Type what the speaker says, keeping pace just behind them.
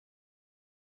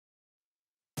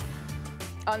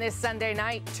On this Sunday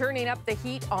night, turning up the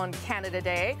heat on Canada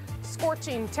Day.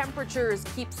 Scorching temperatures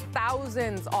keeps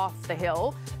thousands off the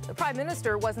Hill. The Prime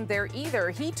Minister wasn't there either.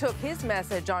 He took his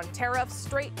message on tariffs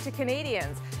straight to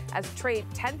Canadians as trade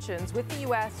tensions with the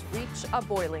U.S. reach a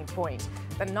boiling point.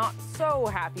 The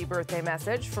not-so-happy birthday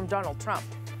message from Donald Trump.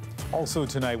 Also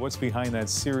tonight, what's behind that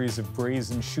series of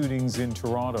brazen shootings in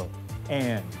Toronto?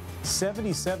 And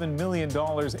 $77 million,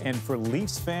 and for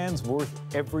Leafs fans, worth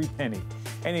every penny.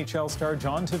 NHL star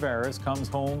John Tavares comes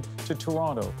home to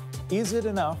Toronto. Is it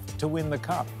enough to win the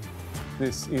Cup?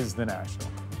 This is The National.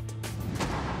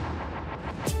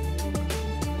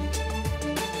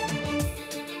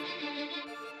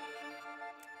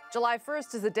 July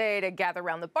 1st is a day to gather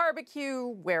around the barbecue,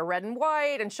 wear red and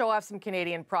white, and show off some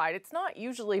Canadian pride. It's not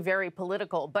usually very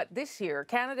political, but this year,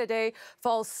 Canada Day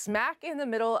falls smack in the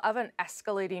middle of an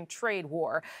escalating trade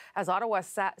war. As Ottawa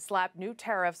slapped new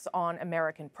tariffs on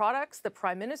American products, the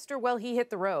Prime Minister, well, he hit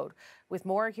the road. With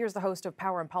more, here's the host of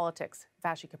Power and Politics,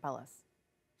 Vashi Kapellas.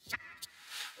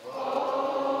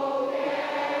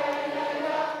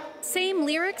 Same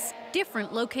lyrics,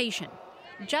 different location.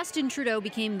 Justin Trudeau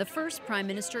became the first Prime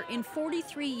Minister in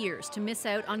 43 years to miss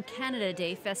out on Canada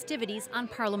Day festivities on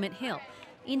Parliament Hill.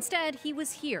 Instead, he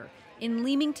was here in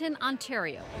Leamington,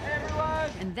 Ontario,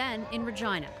 and then in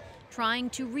Regina, trying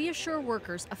to reassure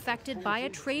workers affected by a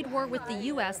trade war with the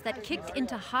U.S. that kicked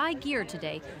into high gear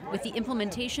today with the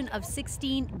implementation of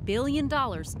 $16 billion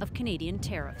of Canadian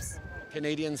tariffs.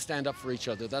 Canadians stand up for each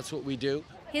other. That's what we do.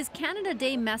 His Canada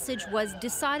Day message was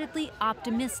decidedly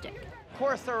optimistic. Of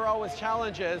course, there are always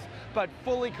challenges, but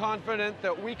fully confident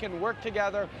that we can work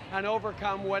together and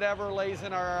overcome whatever lays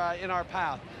in our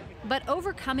path. But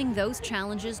overcoming those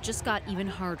challenges just got even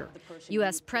harder.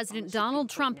 U.S. President Donald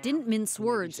Trump didn't mince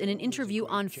words in an interview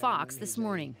on Fox this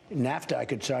morning. NAFTA, I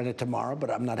could sign it tomorrow,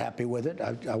 but I'm not happy with it.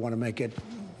 I want to make it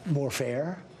more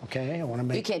fair, okay? I want to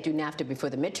make... You can't do NAFTA before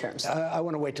the midterms. I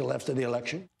want to wait till after the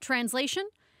election. Translation?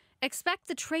 Expect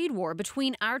the trade war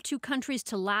between our two countries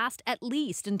to last at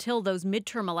least until those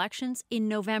midterm elections in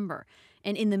November.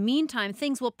 And in the meantime,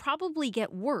 things will probably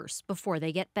get worse before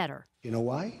they get better. You know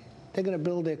why? They're going to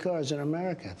build their cars in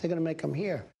America. They're going to make them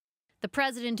here. The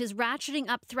president is ratcheting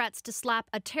up threats to slap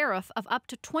a tariff of up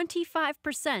to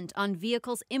 25% on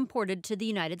vehicles imported to the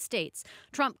United States.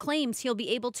 Trump claims he'll be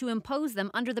able to impose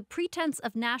them under the pretense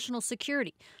of national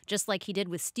security, just like he did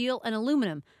with steel and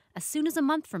aluminum, as soon as a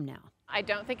month from now. I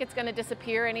don't think it's going to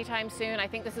disappear anytime soon. I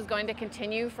think this is going to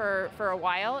continue for a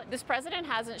while. This president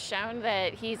hasn't shown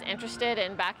that he's interested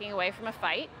in backing away from a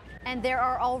fight. And there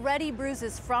are already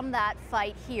bruises from that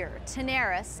fight here.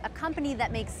 Tavares, a company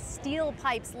that makes steel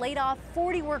pipes, laid off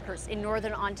 40 workers in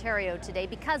northern Ontario today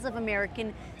because of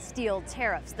American steel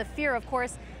tariffs. The fear, of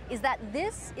course, is that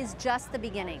this is just the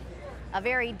beginning. A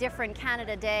very different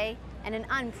Canada Day and an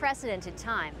unprecedented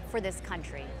time for this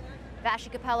country. Vashi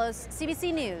Kapellas,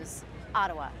 CBC News,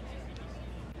 Ottawa.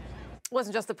 It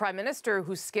wasn't just the Prime Minister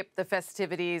who skipped the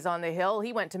festivities on the Hill.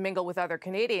 He went to mingle with other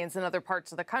Canadians in other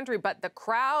parts of the country. But the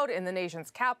crowd in the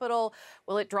nation's capital,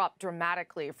 well, it dropped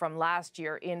dramatically from last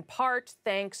year, in part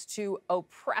thanks to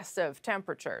oppressive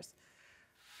temperatures.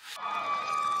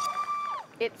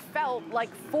 It felt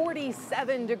like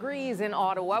 47 degrees in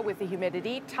Ottawa with the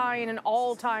humidity, tying an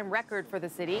all-time record for the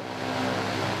city.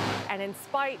 And in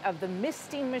spite of the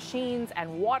misting machines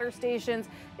and water stations,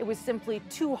 it was simply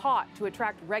too hot to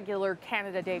attract regular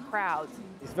Canada Day crowds.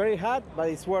 It's very hot, but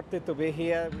it's worth it to be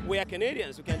here. We are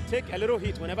Canadians. We can take a little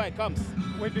heat whenever it comes.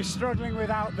 We'd be struggling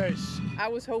without this. I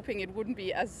was hoping it wouldn't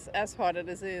be as hot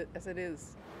as it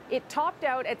is. It topped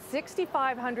out at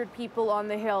 6,500 people on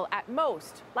the Hill at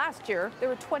most. Last year, there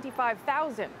were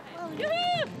 25,000.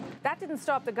 That didn't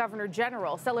stop the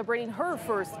Governor-General celebrating her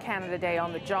first Canada Day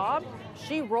on the job.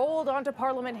 She rolled onto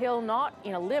Parliament Hill not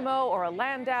in a limo or a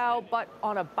landau, but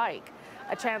on a bike,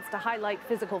 a chance to highlight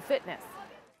physical fitness.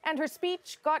 And her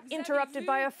speech got interrupted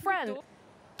by a friend.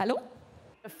 Hello?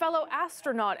 A fellow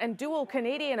astronaut and dual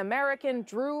Canadian-American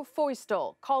Drew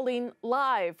Feustel, calling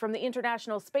live from the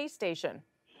International Space Station.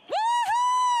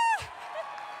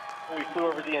 We flew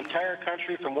over the entire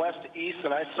country from west to east,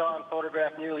 and I saw and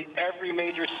photographed nearly every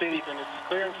major city. And it's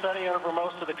clear and sunny over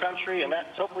most of the country, and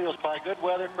that hopefully was probably good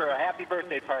weather for a happy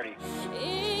birthday party.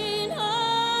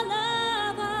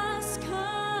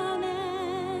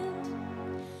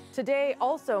 Today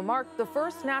also marked the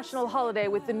first national holiday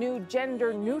with the new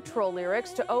gender-neutral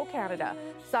lyrics to O Canada,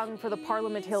 sung for the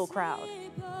Parliament Hill crowd.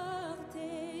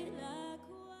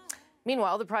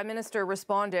 Meanwhile, the Prime Minister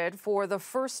responded for the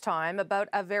first time about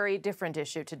a very different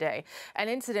issue today, an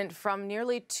incident from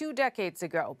nearly 2 decades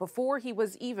ago, before he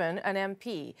was even an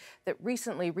MP, that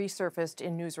recently resurfaced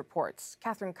in news reports.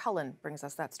 Catherine Cullen brings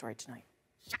us that story tonight.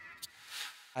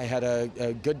 I had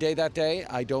a good day that day.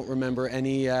 I don't remember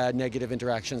any negative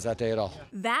interactions that day at all.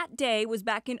 That day was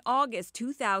back in August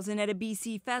 2000 at a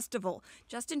BC festival.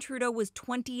 Justin Trudeau was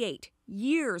 28,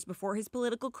 years before his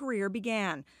political career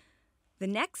began. The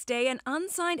next day, an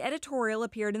unsigned editorial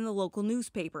appeared in the local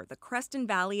newspaper, the Creston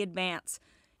Valley Advance.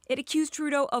 It accused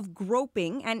Trudeau of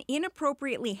groping and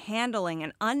inappropriately handling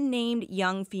an unnamed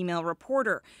young female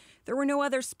reporter. There were no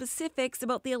other specifics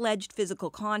about the alleged physical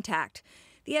contact.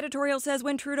 The editorial says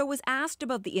when Trudeau was asked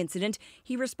about the incident,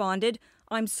 he responded,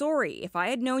 "I'm sorry. If I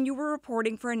had known you were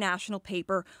reporting for a national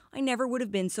paper, I never would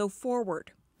have been so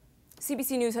forward."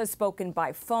 CBC News has spoken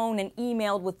by phone and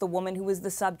emailed with the woman who was the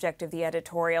subject of the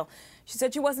editorial. She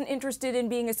said she wasn't interested in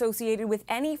being associated with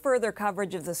any further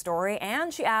coverage of the story,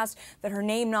 and she asked that her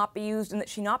name not be used and that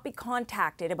she not be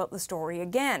contacted about the story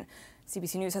again.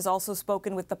 CBC News has also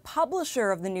spoken with the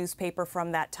publisher of the newspaper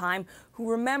from that time, who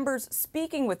remembers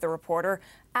speaking with the reporter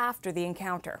after the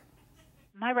encounter.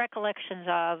 My recollections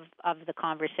of the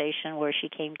conversation where she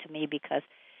came to me because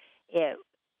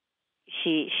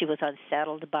she was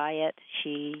unsettled by it.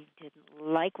 She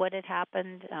didn't like what had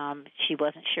happened. She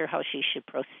wasn't sure how she should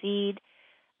proceed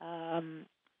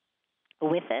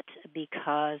with it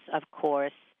because, of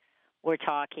course, we're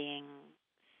talking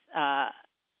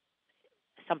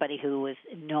somebody who was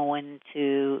known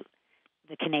to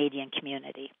the Canadian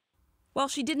community. While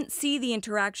she didn't see the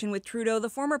interaction with Trudeau, the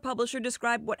former publisher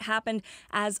described what happened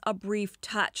as a brief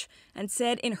touch and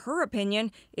said, in her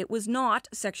opinion, it was not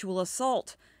sexual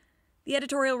assault. The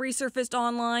editorial resurfaced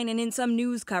online and in some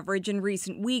news coverage in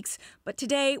recent weeks, but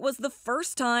today was the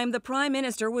first time the Prime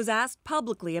Minister was asked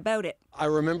publicly about it. I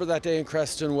remember that day in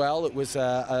Creston well. It was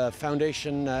a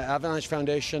foundation, Avalanche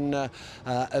Foundation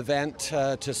event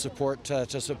to support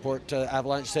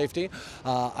avalanche safety.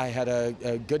 I had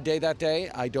a good day that day.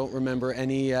 I don't remember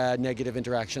any negative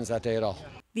interactions that day at all.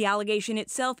 The allegation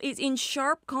itself is in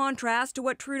sharp contrast to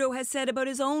what Trudeau has said about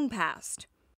his own past.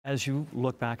 As you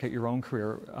look back at your own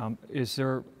career, is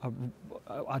there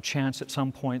a chance at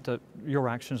some point that your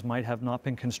actions might have not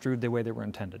been construed the way they were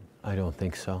intended? I don't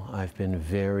think so. I've been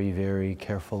very, very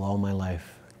careful all my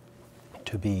life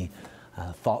to be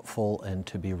thoughtful and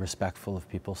to be respectful of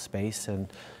people's space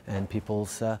and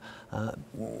people's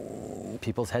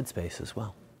headspace as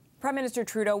well. Prime Minister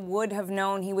Trudeau would have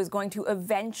known he was going to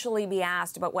eventually be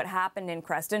asked about what happened in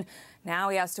Creston. Now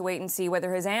he has to wait and see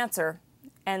whether his answer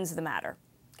ends the matter.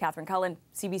 Catherine Cullen,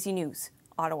 CBC News,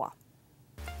 Ottawa.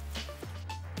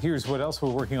 Here's what else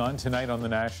we're working on tonight on The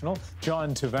National.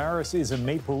 John Tavares is a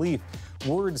Maple Leaf.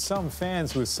 Word some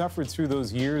fans who have suffered through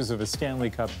those years of a Stanley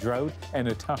Cup drought and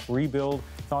a tough rebuild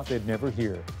thought they'd never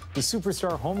hear. The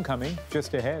superstar homecoming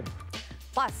just ahead.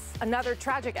 Plus, another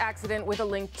tragic accident with a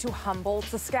link to Humboldt,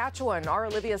 Saskatchewan. Our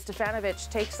Olivia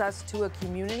Stefanovich takes us to a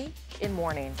community in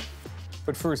mourning.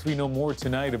 But first, we know more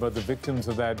tonight about the victims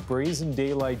of that brazen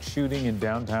daylight shooting in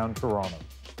downtown Toronto.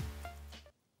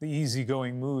 The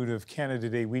easygoing mood of Canada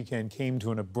Day weekend came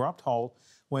to an abrupt halt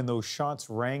when those shots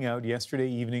rang out yesterday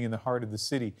evening in the heart of the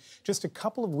city, just a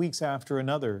couple of weeks after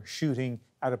another shooting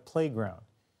at a playground.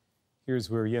 Here's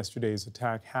where yesterday's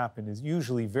attack happened. It's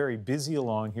usually very busy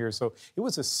along here, so it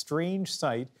was a strange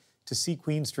sight to see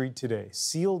Queen Street today,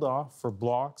 sealed off for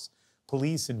blocks,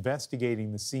 police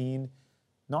investigating the scene.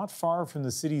 Not far from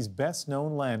the city's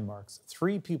best-known landmarks,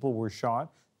 3 people were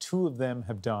shot, 2 of them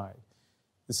have died.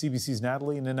 The CBC's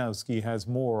Natalie Nanowski has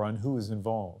more on who is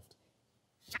involved.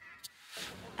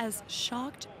 As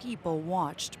shocked people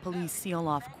watched police seal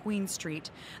off Queen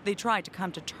Street, they tried to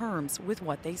come to terms with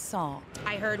what they saw.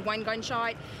 I heard 1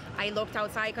 gunshot. I looked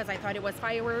outside because I thought it was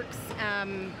fireworks.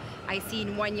 I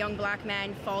seen 1 young black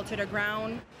man fall to the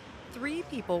ground. 3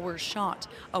 people were shot.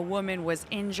 A woman was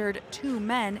injured, 2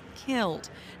 men killed.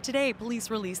 Today, police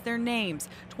released their names,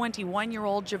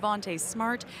 21-year-old Javonte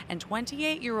Smart and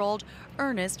 28-year-old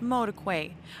Ernest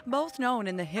Modekwe, both known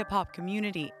in the hip-hop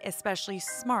community, especially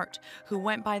Smart, who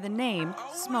went by the name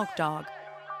Smoke Dog.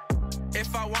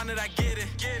 If I want it, I get it.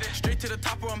 Straight to the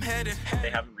top where I'm headed. They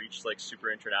haven't reached like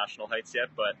super international heights yet,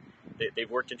 but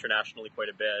they've worked internationally quite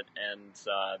a bit, and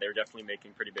they're definitely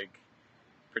making pretty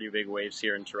big waves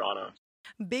here in Toronto.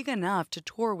 Big enough to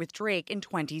tour with Drake in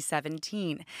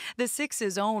 2017. The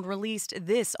Six's own released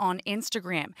this on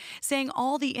Instagram, saying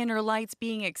all the inner lights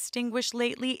being extinguished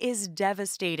lately is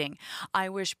devastating. I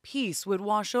wish peace would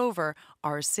wash over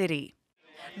our city.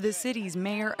 The city's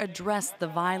mayor addressed the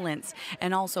violence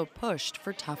and also pushed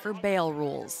for tougher bail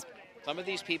rules. Some of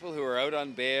these people who are out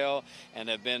on bail and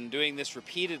have been doing this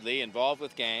repeatedly, involved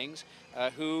with gangs,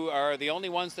 who are the only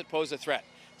ones that pose a threat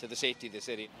to the safety of the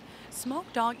city.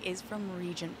 Smoke Dog is from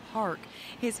Regent Park.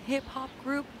 His hip-hop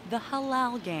group, the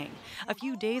Halal Gang. A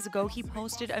few days ago, he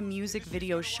posted a music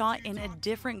video shot in a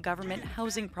different government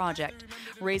housing project,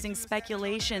 raising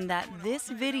speculation that this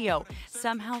video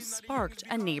somehow sparked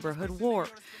a neighborhood war.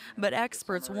 But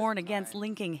experts warn against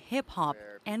linking hip-hop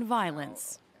and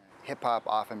violence. Hip-hop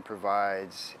often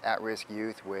provides at-risk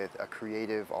youth with a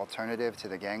creative alternative to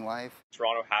the gang life.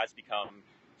 Toronto has become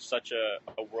such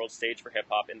a world stage for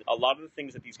hip-hop, and a lot of the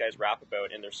things that these guys rap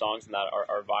about in their songs and that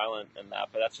are violent and that,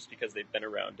 but that's just because they've been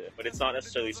around it. But it's not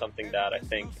necessarily something that I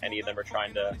think any of them are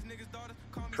trying to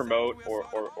promote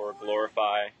or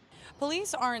glorify.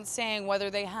 Police aren't saying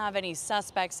whether they have any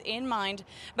suspects in mind,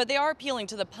 but they are appealing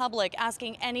to the public,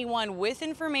 asking anyone with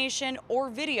information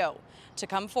or video to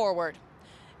come forward.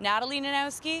 Natalie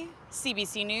Nanowski,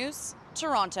 CBC News,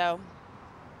 Toronto.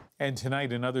 And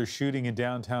tonight, another shooting in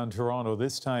downtown Toronto,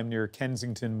 this time near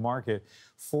Kensington Market.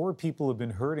 4 people have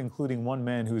been hurt, including one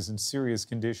man who is in serious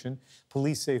condition.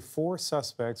 Police say 4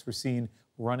 suspects were seen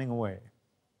running away.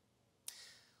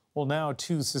 Well, now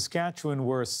to Saskatchewan,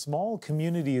 where a small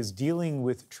community is dealing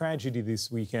with tragedy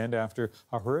this weekend after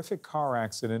a horrific car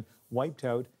accident wiped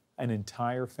out an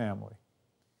entire family.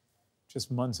 Just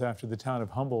months after the town of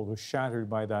Humboldt was shattered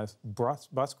by that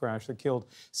bus crash that killed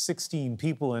 16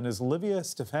 people. And as Olivia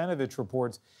Stefanovic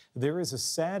reports, there is a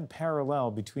sad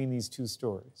parallel between these 2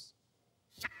 stories.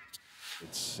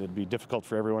 It'd be difficult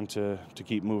for everyone to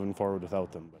keep moving forward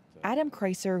without them. Adam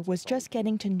Kreiser was just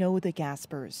getting to know the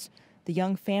Gaspers. The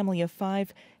young family of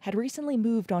 5 had recently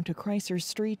moved onto Kreiser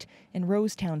Street in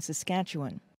Rosetown,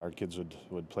 Saskatchewan. Our kids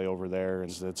would play over there.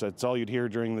 It's all you'd hear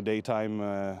during the daytime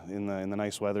in the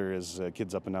nice weather is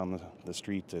kids up and down the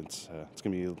street. It's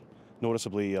going to be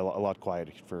noticeably a lot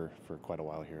quieter for quite a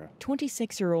while here.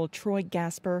 26-year-old Troy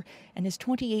Gasper and his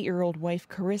 28-year-old wife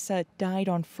Carissa died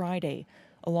on Friday,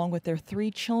 along with their 3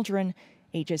 children,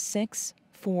 ages 6,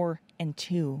 4, and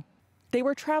 2. They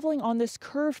were traveling on this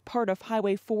curved part of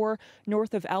Highway 4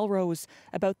 north of Elrose,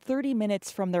 about 30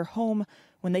 minutes from their home,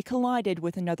 when they collided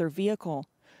with another vehicle.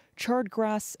 Charred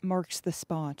grass marks the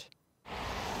spot.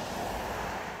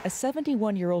 A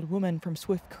 71-year-old woman from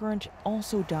Swift Current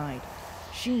also died.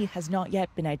 She has not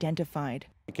yet been identified.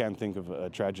 I can't think of a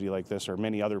tragedy like this or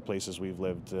many other places we've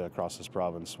lived across this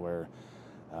province where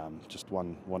just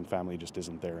one family just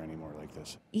isn't there anymore like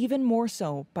this. Even more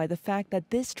so by the fact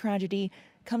that this tragedy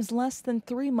comes less than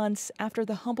 3 months after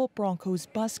the Humboldt Broncos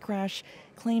bus crash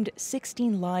claimed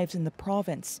 16 lives in the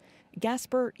province.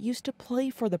 Gasper used to play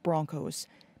for the Broncos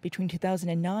between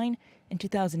 2009 and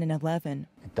 2011.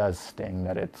 It does sting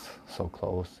that it's so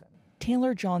close.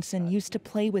 Taylor Johnson used to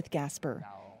play with Gasper.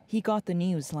 He got the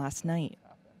news last night.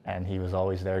 And he was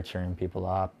always there cheering people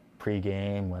up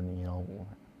pre-game when,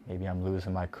 maybe I'm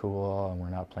losing my cool and we're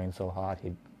not playing so hot.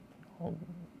 He'd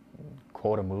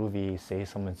quote a movie, say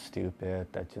something stupid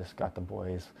that just got the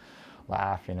boys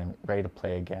laughing and ready to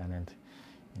play again. And,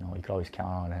 you could always count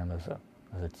on him as a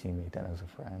teammate and as a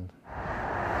friend.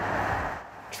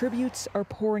 Tributes are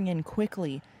pouring in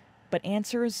quickly, but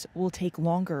answers will take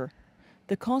longer.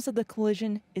 The cause of the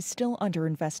collision is still under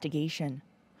investigation.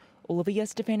 Olivia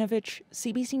Stefanovic,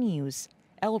 CBC News,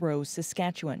 Elrose,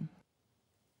 Saskatchewan.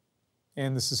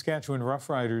 And the Saskatchewan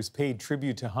Roughriders paid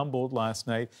tribute to Humboldt last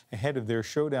night ahead of their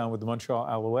showdown with the Montreal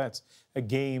Alouettes, a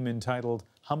game entitled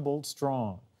Humboldt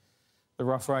Strong. The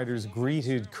Roughriders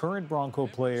greeted current Bronco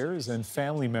players and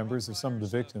family members of some of the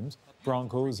victims.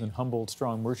 Broncos and Humboldt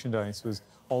Strong merchandise was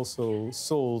also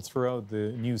sold throughout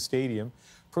the new stadium.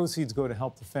 Proceeds go to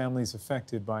help the families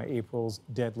affected by April's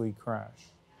deadly crash.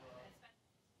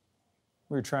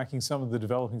 We're tracking some of the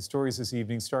developing stories this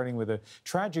evening, starting with a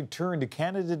tragic turn to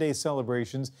Canada Day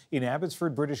celebrations in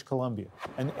Abbotsford, British Columbia.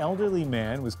 An elderly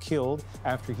man was killed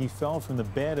after he fell from the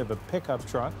bed of a pickup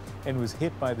truck and was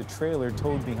hit by the trailer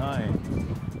towed behind.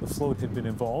 The float had been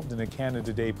involved in a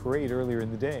Canada Day parade earlier in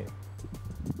the day.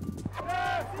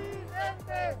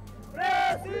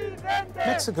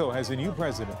 Mexico has a new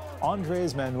president,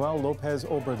 Andrés Manuel López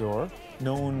Obrador,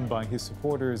 known by his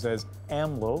supporters as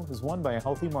AMLO, has won by a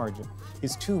healthy margin.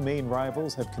 His 2 main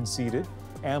rivals have conceded.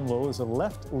 AMLO is a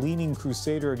left-leaning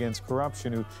crusader against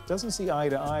corruption who doesn't see eye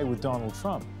to eye with Donald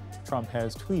Trump. Trump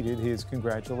has tweeted his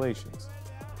congratulations.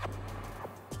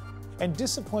 And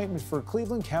disappointment for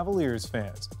Cleveland Cavaliers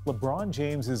fans. LeBron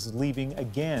James is leaving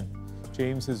again.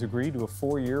 James has agreed to a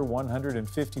 4-year,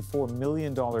 $154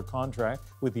 million contract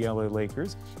with the LA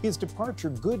Lakers. His departure,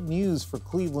 good news for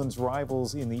Cleveland's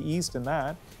rivals in the East, and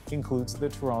that includes the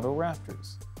Toronto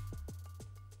Raptors.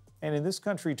 And in this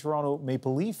country, Toronto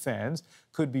Maple Leaf fans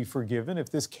could be forgiven if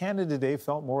this Canada Day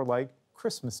felt more like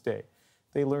Christmas Day.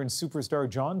 They learned superstar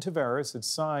John Tavares had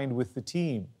signed with the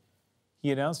team.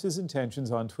 He announced his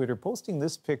intentions on Twitter, posting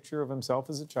this picture of himself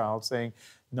as a child, saying,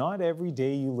 "Not every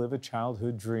day you live a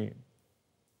childhood dream."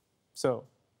 So,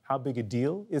 how big a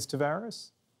deal is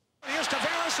Tavares? Here's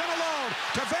Tavares in alone.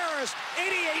 Tavares,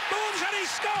 88 moves, and he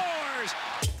scores!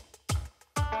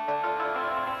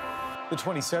 The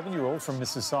 27-year-old from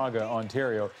Mississauga,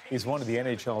 Ontario, is one of the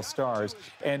NHL stars,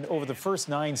 and over the first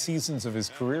 9 seasons of his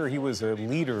career, he was a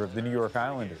leader of the New York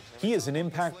Islanders. He is an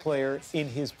impact player in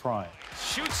his prime.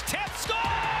 Shoots, tip, score! A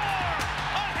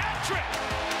hat trick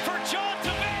for John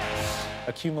Tavares!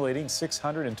 Accumulating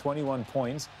 621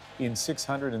 points in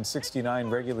 669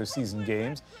 regular season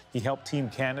games, he helped Team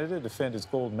Canada defend his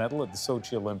gold medal at the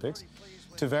Sochi Olympics.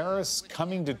 Tavares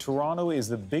coming to Toronto is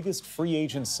the biggest free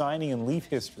agent signing in Leaf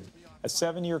history, a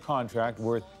 7-year contract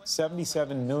worth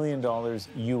 $77 million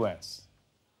US.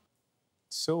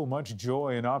 So much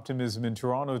joy and optimism in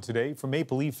Toronto today from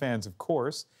Maple Leaf fans, of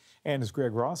course, and as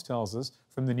Greg Ross tells us,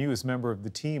 from the newest member of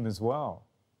the team as well.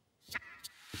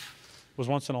 It was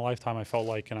once in a lifetime, I felt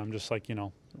like, and I'm just like, you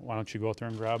know, why don't you go out there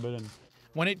and grab it? And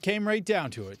when it came right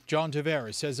down to it, John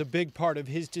Tavares says a big part of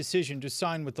his decision to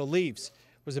sign with the Leafs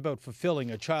was about fulfilling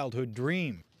a childhood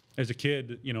dream. as a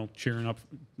kid, you know, cheering for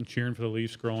the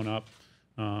Leafs growing up,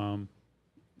 you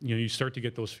know, you start to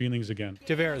get those feelings again.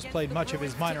 Tavares played much of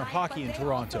his minor hockey in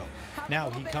Toronto.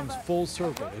 Now he comes full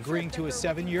circle, agreeing to a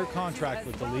 7-year contract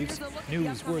with the Leafs,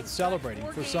 news worth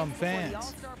celebrating for some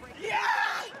fans. Yeah!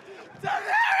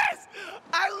 Tavares!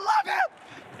 I love him!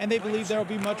 And they believe there will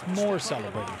be much more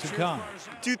celebrating to come.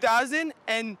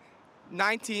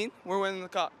 2019, we're winning the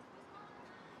cup.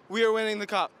 We are winning the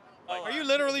cup. Are you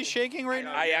literally shaking right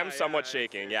now? I am somewhat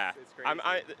shaking, yeah.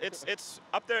 It's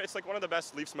up there. It's like one of the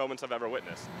best Leafs moments I've ever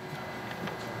witnessed.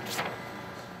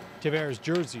 Tavares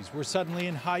jerseys were suddenly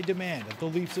in high demand at the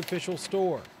Leafs official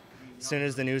store. As soon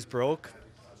as the news broke,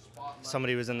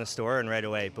 somebody was in the store and right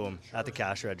away, boom, at the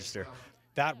cash register.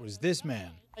 That was this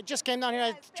man. I just came down here,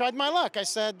 I tried my luck. I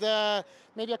said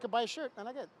maybe I could buy a shirt, and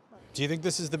I did. Do you think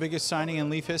this is the biggest signing in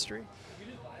Leaf history?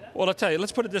 Well, I'll tell you,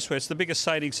 let's put it this way. It's the biggest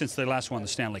signing since they last won the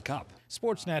Stanley Cup.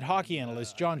 Sportsnet hockey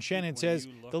analyst John Shannon says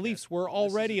the Leafs were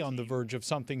already on the verge of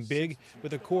something big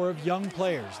with a core of young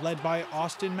players led by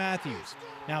Austin Matthews.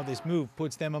 Now this move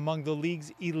puts them among the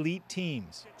league's elite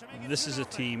teams. This is a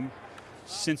team,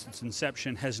 since its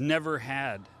inception, has never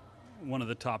had one of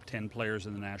the top 10 players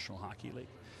in the National Hockey League.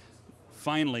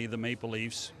 Finally, the Maple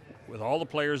Leafs, with all the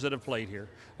players that have played here,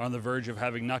 are on the verge of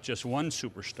having not just one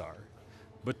superstar,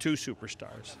 but two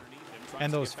superstars.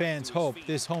 And those fans hope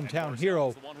this hometown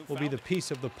hero will be the piece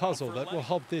of the puzzle that will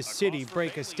help this city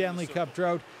break a Stanley Cup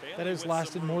drought that has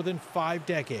lasted more than 5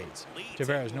 decades.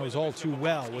 Tavares knows all too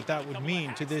well what that would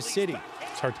mean to this city.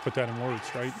 It's hard to put that in words,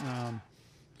 right?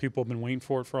 People have been waiting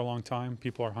for it for a long time.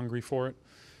 People are hungry for it.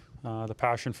 The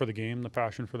passion for the game, the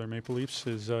passion for their Maple Leafs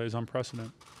is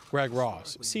unprecedented. Greg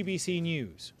Ross, CBC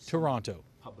News, Toronto.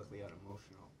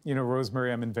 You know,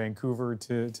 Rosemary, I'm in Vancouver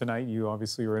tonight. You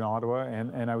obviously are in Ottawa.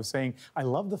 And I was saying, I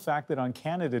love the fact that on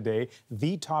Canada Day,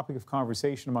 the topic of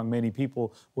conversation among many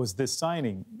people was this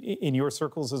signing. In your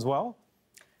circles as well?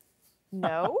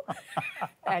 No.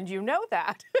 And you know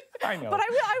that. I know. But I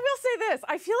will say this.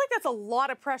 I feel like that's a lot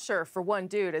of pressure for one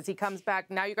dude as he comes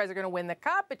back. Now you guys are going to win the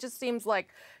cup. It just seems like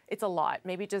it's a lot.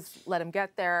 Maybe just let him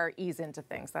get there, ease into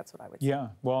things. That's what I would say. Yeah.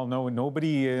 Well, no,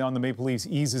 nobody on the Maple Leafs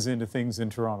eases into things in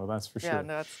Toronto. That's for sure. Yeah,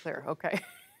 no, that's clear. Okay.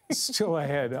 Still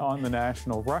ahead on the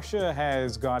National. Russia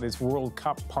has got its World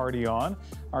Cup party on.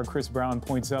 Our Chris Brown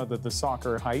points out that the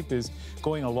soccer hype is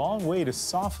going a long way to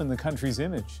soften the country's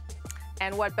image.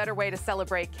 And what better way to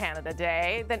celebrate Canada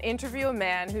Day than interview a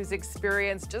man who's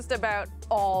experienced just about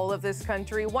all of this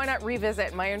country? Why not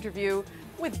revisit my interview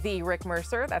with the Rick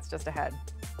Mercer? That's just ahead.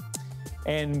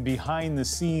 And behind the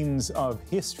scenes of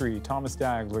history, Thomas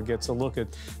Dagler gets a look at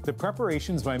the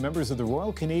preparations by members of the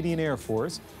Royal Canadian Air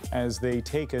Force as they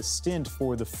take a stint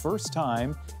for the first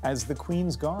time as the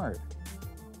Queen's Guard.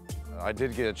 I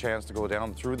did get a chance to go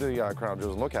down through the crown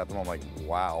jewels and look at them. I'm like,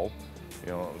 wow.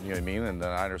 You know what I mean? And then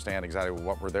I understand exactly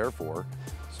what we're there for.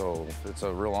 So it's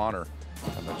a real honor.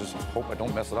 And I just hope I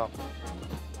don't mess it up.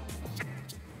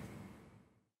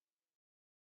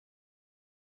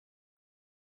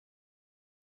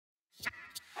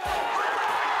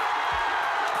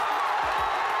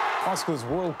 Moscow's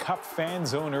World Cup fan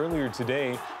zone earlier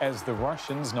today as the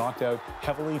Russians knocked out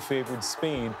heavily favored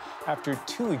Spain after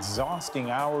 2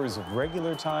 exhausting hours of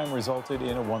regular time resulted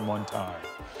in a 1-1 tie.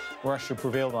 Russia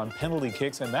prevailed on penalty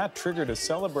kicks, and that triggered a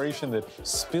celebration that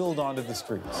spilled onto the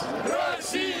streets.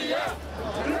 Russia!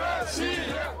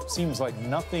 Russia! Seems like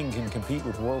nothing can compete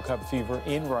with World Cup fever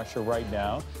in Russia right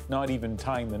now, not even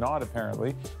tying the knot,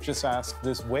 apparently. Just ask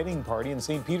this wedding party in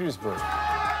St. Petersburg.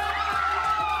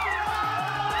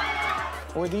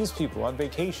 Or these people on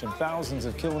vacation thousands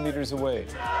of kilometers away.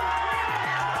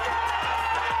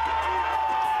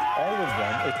 All of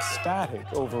them ecstatic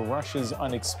over Russia's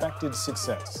unexpected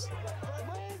success.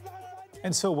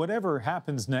 And so whatever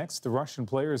happens next, the Russian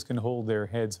players can hold their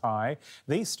heads high.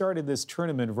 They started this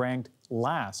tournament ranked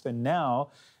last, and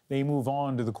now they move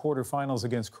on to the quarterfinals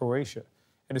against Croatia.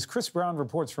 And as Chris Brown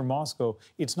reports from Moscow,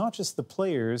 it's not just the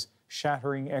players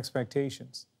shattering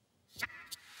expectations.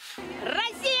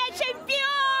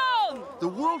 The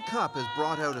World Cup has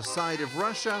brought out a side of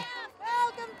Russia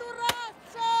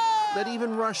that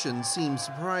even Russians seem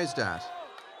surprised at.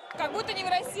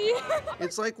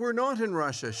 It's like we're not in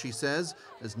Russia, she says,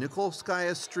 as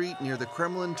Nikolskaya Street near the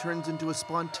Kremlin turns into a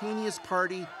spontaneous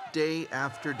party day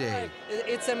after day.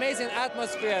 It's amazing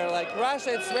atmosphere. Like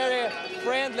Russia, it's very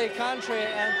friendly country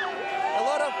and a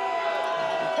lot of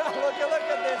look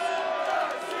at this.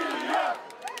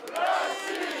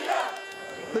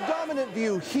 The dominant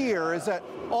view here is that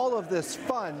all of this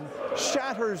fun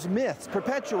shatters myths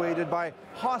perpetuated by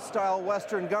hostile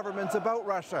Western governments about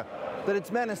Russia, that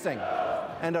it's menacing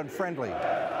and unfriendly.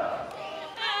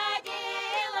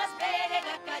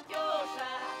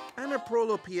 Anna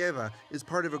Prolopieva is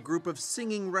part of a group of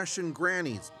singing Russian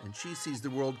grannies, and she sees the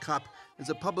World Cup as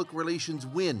a public relations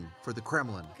win for the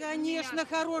Kremlin.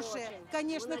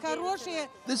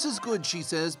 This is good, she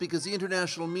says, because the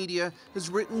international media has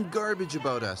written garbage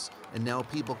about us, and now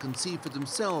people can see for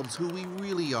themselves who we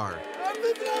really are.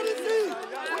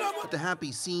 But the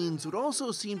happy scenes would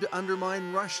also seem to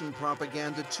undermine Russian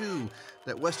propaganda too,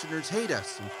 that Westerners hate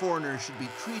us and foreigners should be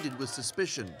treated with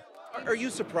suspicion. Are you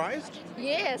surprised?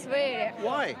 Yes, very.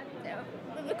 Why?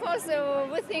 Because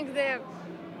we think the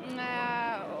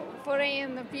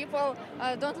foreign people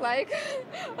don't like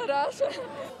Russia.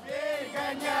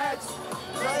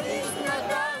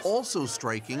 Also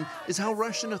striking is how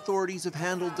Russian authorities have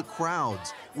handled the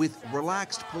crowds, with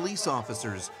relaxed police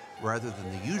officers rather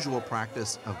than the usual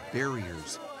practice of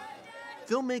barriers.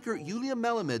 Filmmaker Yulia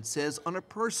Melamed says on a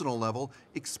personal level,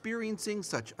 experiencing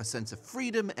such a sense of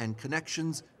freedom and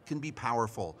connections can be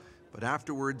powerful. But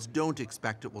afterwards, don't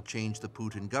expect it will change the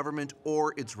Putin government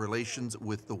or its relations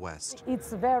with the West.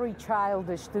 It's very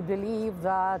childish to believe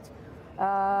that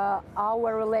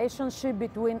our relationship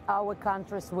between our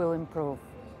countries will improve.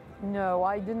 No,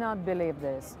 I do not believe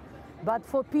this. But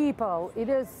for people, it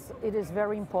is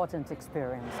very important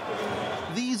experience.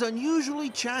 These unusually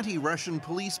chatty Russian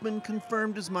policemen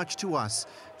confirmed as much to us,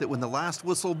 that when the last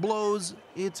whistle blows,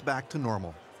 it's back to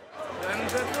normal. And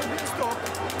that will be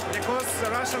stopped, because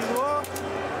the Russian law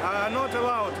are not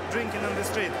allowed drinking in the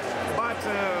street. But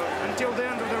until the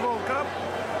end of the World Cup,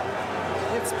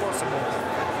 it's possible.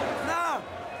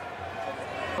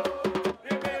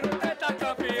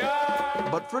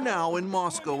 But for now, in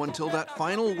Moscow, until that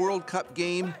final World Cup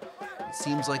game, it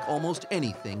seems like almost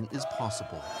anything is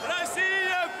possible.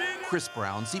 Chris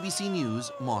Brown, CBC News,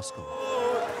 Moscow.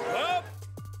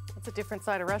 It's a different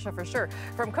side of Russia for sure.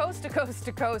 From coast to coast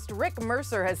to coast, Rick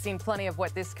Mercer has seen plenty of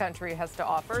what this country has to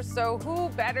offer. So who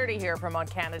better to hear from on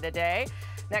Canada Day?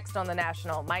 Next on The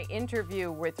National, my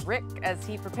interview with Rick as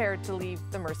he prepared to leave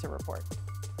the Mercer Report.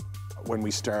 When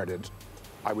we started,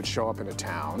 I would show up in a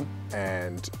town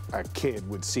and a kid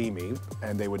would see me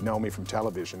and they would know me from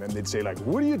television and they'd say like,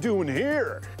 what are you doing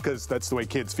here? Because that's the way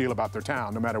kids feel about their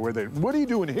town, no matter where they, what are you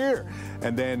doing here?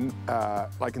 And then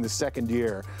like in the second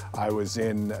year, I was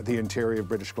in the interior of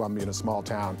British Columbia in a small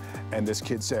town and this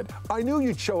kid said, I knew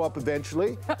you'd show up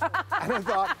eventually. And I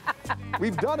thought,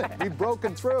 we've done it, we've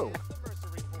broken through.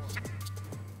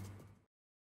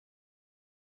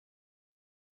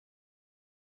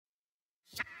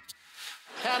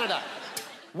 Canada.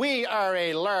 We are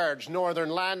a large northern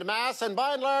landmass, and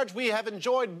by and large, we have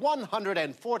enjoyed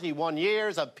 141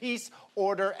 years of peace,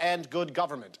 order, and good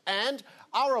government. And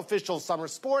our official summer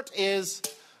sport is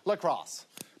lacrosse.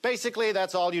 Basically,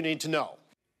 that's all you need to know.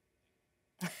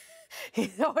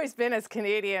 He's always been as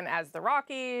Canadian as the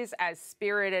Rockies, as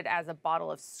spirited as a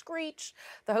bottle of Screech.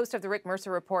 The host of the Rick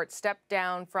Mercer Report stepped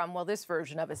down from, well, this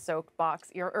version of his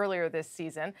soapbox earlier this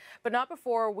season, but not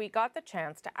before we got the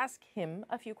chance to ask him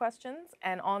a few questions.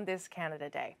 And on this Canada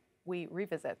Day, we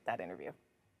revisit that interview.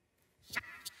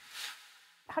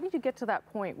 How did you get to that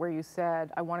point where you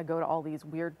said, I want to go to all these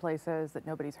weird places that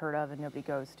nobody's heard of and nobody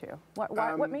goes to?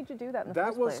 What made you do that in the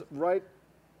first place? That was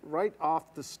right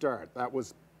off the start. That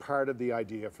was part of the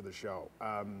idea for the show.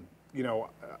 You know,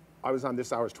 I was on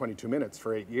This Hour's 22 Minutes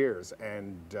for 8 years,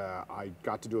 and I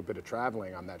got to do a bit of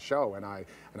traveling on that show, and I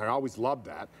always loved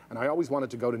that, and I always wanted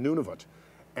to go to Nunavut,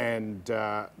 and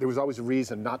there was always a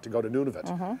reason not to go to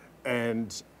Nunavut,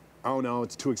 and oh no,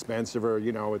 it's too expensive, or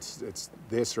you know, it's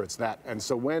this or it's that. And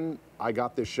so when I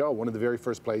got this show, one of the very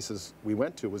first places we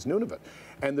went to was Nunavut.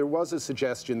 And there was a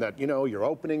suggestion that, you know, you're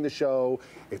opening the show,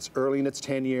 it's early in its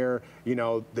tenure, you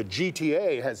know, the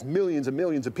GTA has millions and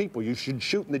millions of people, you should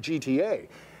shoot in the GTA.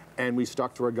 And we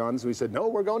stuck to our guns, and we said, no,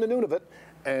 we're going to Nunavut.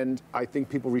 And I think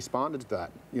people responded to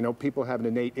that. You know, people have an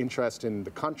innate interest in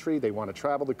the country, they want to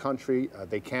travel the country,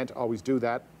 they can't always do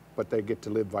that, but they get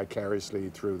to live vicariously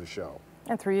through the show.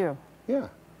 And through you. Yeah.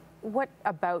 What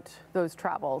about those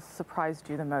travels surprised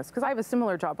you the most? Because I have a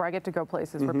similar job where I get to go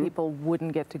places where people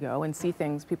wouldn't get to go and see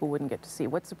things people wouldn't get to see.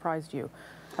 What surprised you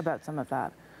about some of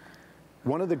that?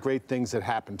 One of the great things that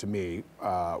happened to me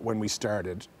when we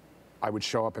started, I would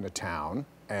show up in a town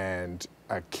and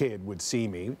a kid would see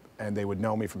me and they would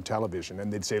know me from television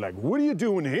and they'd say like, what are you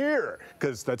doing here?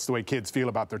 Because that's the way kids feel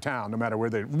about their town, no matter where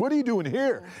they, what are you doing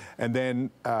here? And then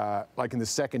like in the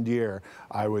second year,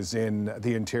 I was in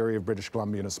the interior of British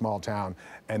Columbia in a small town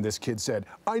and this kid said,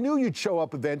 I knew you'd show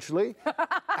up eventually.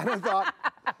 And I thought,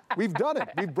 we've done it,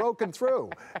 we've broken through.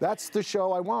 That's the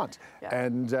show I want.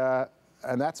 Yeah.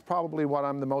 And that's probably what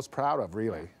I'm the most proud of,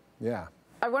 really, yeah.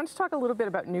 I want to talk a little bit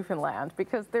about Newfoundland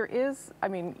because there is, I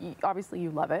mean, obviously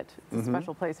you love it. It's a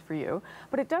special place for you.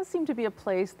 But it does seem to be a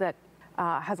place that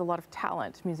has a lot of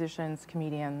talent, musicians,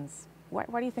 comedians. Why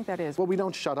do you think that is? Well, we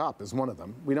don't shut up is one of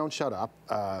them. We don't shut up.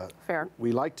 Fair.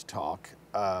 We like to talk.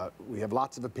 We have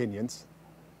lots of opinions.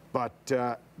 But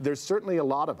there's certainly a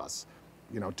lot of us.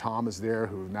 You know, Tom is there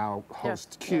who now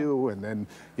hosts Q, and then,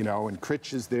 you know, and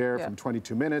Critch is there from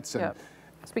 22 Minutes. And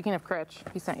Speaking of Critch,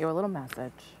 he sent you a little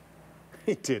message.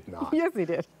 He did not. Yes, he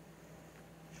did.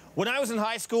 When I was in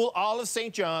high school, all of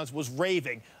St. John's was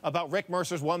raving about Rick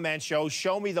Mercer's one-man show,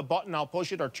 Show Me the Button, I'll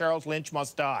Push It, or Charles Lynch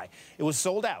Must Die. It was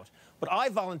sold out, but I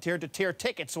volunteered to tear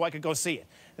tickets so I could go see it.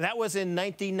 And that was in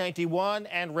 1991,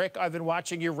 and Rick, I've been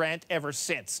watching your rant ever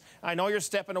since. I know you're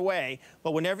stepping away,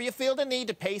 but whenever you feel the need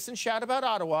to pace and shout about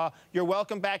Ottawa, you're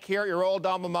welcome back here at your old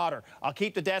alma mater. I'll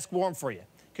keep the desk warm for you.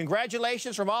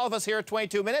 Congratulations from all of us here at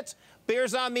 22 Minutes.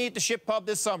 Beers on me at the Ship Pub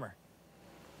this summer.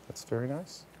 That's very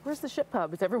nice. Where's the Ship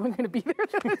Pub? Is everyone going to be there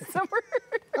this summer?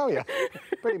 Oh, yeah,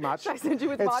 pretty much. Should I send you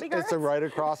with bodyguards? It's right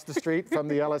across the street from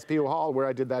the LSPO Hall where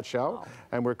I did that show,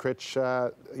 and where Critch,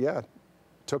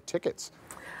 took tickets.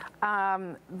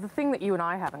 The thing that you and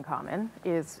I have in common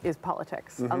is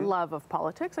politics, a love of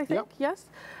politics, I think, yes?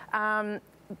 And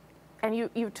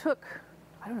you took,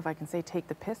 I don't know if I can say take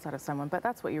the piss out of someone, but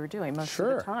that's what you were doing most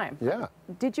of the time. Yeah.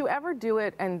 Did you ever do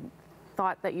it and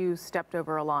thought that you stepped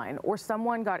over a line, or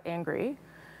someone got angry?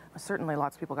 Certainly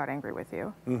lots of people got angry with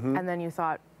you, and then you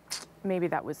thought maybe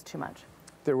that was too much.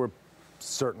 There were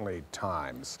certainly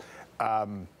times.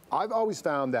 I've always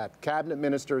found that cabinet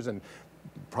ministers and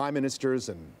prime ministers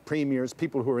and premiers,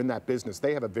 people who are in that business,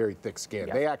 they have a very thick skin.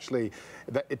 They actually,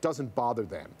 it doesn't bother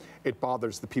them. It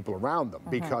bothers the people around them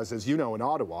because, as you know, in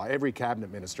Ottawa, every cabinet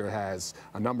minister has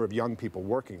a number of young people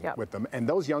working with them, and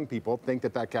those young people think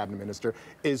that that cabinet minister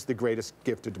is the greatest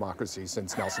gift to democracy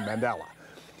since Nelson Mandela.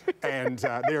 And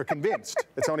they are convinced.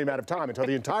 It's only a matter of time until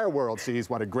the entire world sees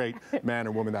what a great man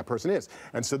or woman that person is.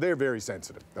 And so they're very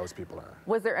sensitive, those people are.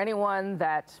 Was there anyone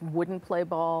that wouldn't play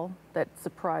ball that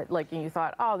surprised, like you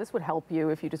thought, oh, this would help you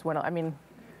if you just went, I mean...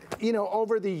 You know,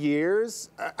 over the years,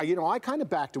 you know, I kind of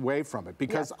backed away from it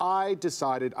because I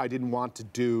decided I didn't want to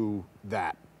do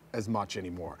that as much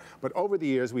anymore. But over the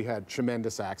years, we had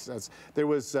tremendous access. There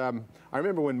was, I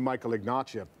remember when Michael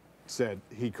Ignatieff said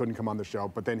he couldn't come on the show,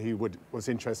 but then he was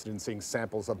interested in seeing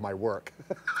samples of my work.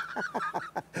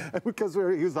 Because he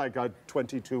was like,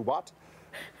 22 what?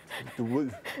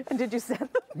 And did you send them?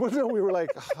 Well, no, we were like,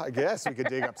 I guess we could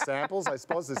dig up samples. I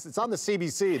suppose it's on the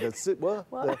CBC.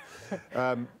 Well,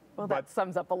 that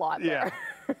sums up a lot there.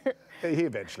 He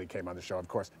eventually came on the show, of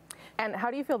course. And how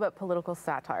do you feel about political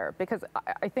satire? Because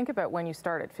I think about when you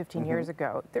started 15 years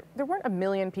ago, there weren't a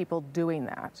million people doing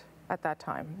that at that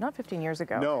time, not 15 years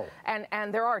ago. No.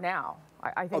 And there are now.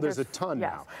 I think there's a ton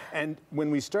now. And when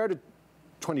we started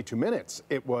 22 Minutes,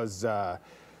 it was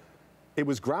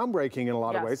groundbreaking in a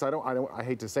lot of ways. I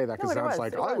hate to say that because it sounds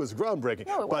like I was groundbreaking.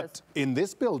 No, but in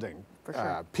this building,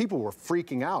 people were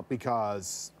freaking out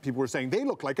because people were saying they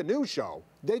look like a news show.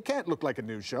 They can't look like a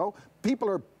news show. People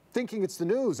are thinking it's the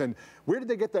news, and where did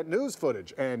they get that news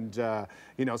footage? And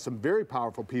you know, some very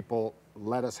powerful people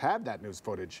let us have that news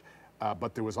footage.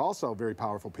 But there was also very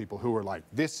powerful people who were like,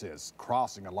 this is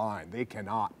crossing a line. They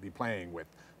cannot be playing with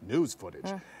news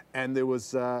footage. And there was,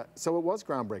 so it was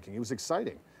groundbreaking. It was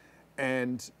exciting.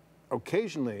 And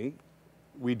occasionally,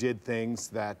 we did things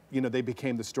that, you know, they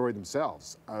became the story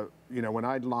themselves. You know, when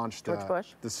I launched the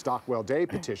Stockwell Day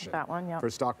petition for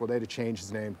Stockwell Day to change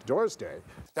his name to Doris Day.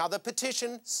 Now, the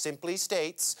petition simply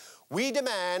states, we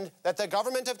demand that the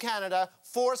Government of Canada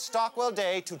force Stockwell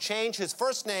Day to change his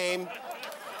first name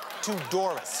to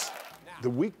Doris. The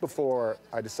week before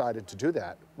I decided to do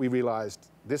that, we realized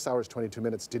This Hour's 22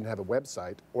 Minutes didn't have a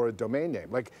website or a domain name.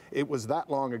 Like, it was that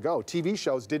long ago. TV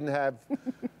shows didn't have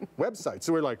websites.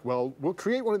 So we're like, well, we'll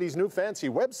create one of these new fancy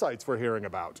websites we're hearing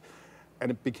about. And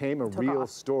it became a real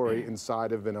story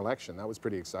inside of an election. That was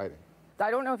pretty exciting. I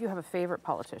don't know if you have a favorite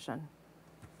politician.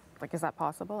 Like, is that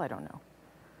possible? I don't know.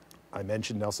 I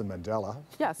mentioned Nelson Mandela.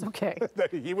 Yes, okay.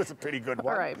 He was a pretty good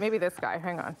one. All right, maybe this guy.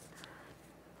 Hang on.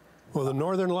 Well, the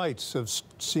Northern Lights have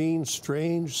seen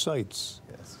strange sights.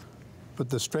 Yes. But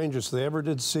the strangest they ever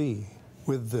did see,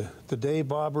 with the day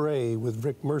Bob Rae with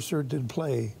Rick Mercer did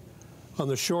play on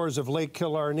the shores of Lake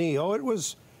Killarney. Oh, it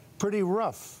was pretty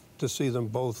rough to see them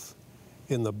both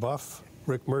in the buff.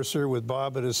 Rick Mercer with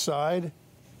Bob at his side.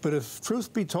 But if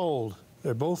truth be told,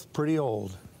 they're both pretty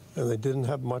old, and they didn't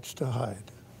have much to hide.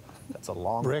 That's a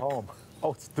long Rick, poem.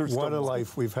 Oh, what a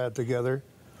life we've had together.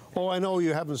 Oh, I know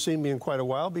you haven't seen me in quite a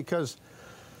while because,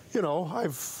 you know,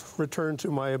 I've returned to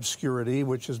my obscurity,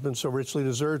 which has been so richly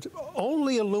deserved,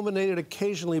 only illuminated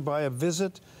occasionally by a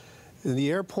visit in the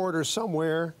airport or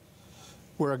somewhere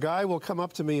where a guy will come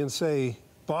up to me and say,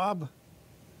 Bob,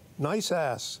 nice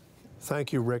ass.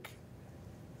 Thank you, Rick.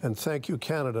 And thank you,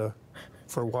 Canada,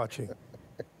 for watching.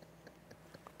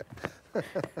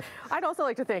 I'd also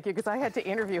like to thank you because I had to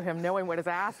interview him knowing what his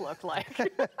ass looked like.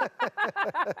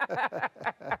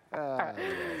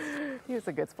 He was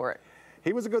a good sport.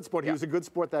 He was a good sport. He was a good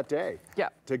sport that day. Yeah.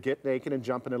 To get naked and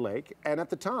jump in a lake. And at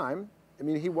the time, I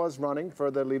mean, he was running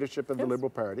for the leadership of the Liberal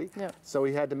Party. Yeah. So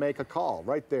he had to make a call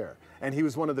right there. And he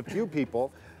was one of the few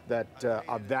people that,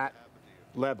 of that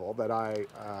level that I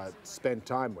spent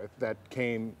time with that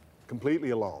came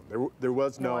completely alone. There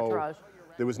was no entourage.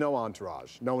 There was no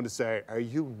entourage. No one to say,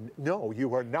 no,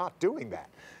 you are not doing that.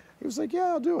 He was like, yeah,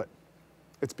 I'll do it.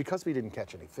 It's because we didn't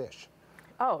catch any fish.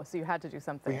 Oh, so you had to do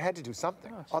something. We had to do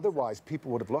something. Otherwise, people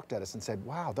would have looked at us and said,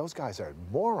 wow, those guys are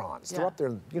morons. Yeah. They're up there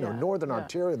in, you know, northern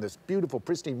Ontario in this beautiful,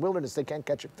 pristine wilderness. They can't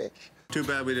catch a fish. Too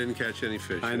bad we didn't catch any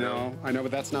fish. I know,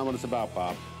 but that's not what it's about,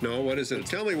 Bob. No, what is it?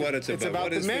 Tell me what it's about. It's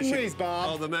about the memories,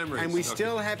 Bob. Oh, the memories. And we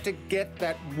still have to get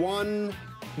that one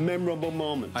memorable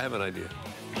moment. I have an idea.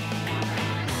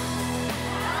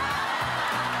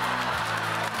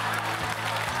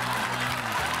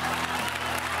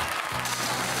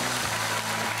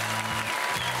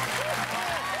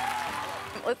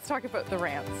 Let's talk about the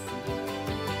rants.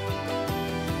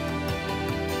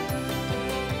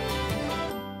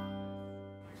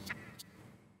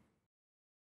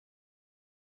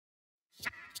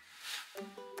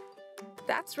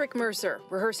 That's Rick Mercer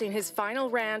rehearsing his final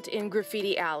rant in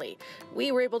Graffiti Alley.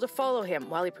 We were able to follow him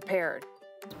while he prepared.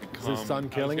 Is his sun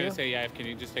killing you? I was going to say, yeah, can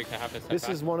you just take half a step This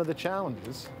back? is one of the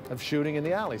challenges of shooting in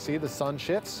the alley. See, the sun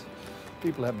shifts.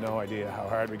 People have no idea how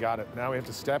hard we got it. Now we have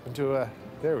to step into a,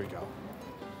 there we go.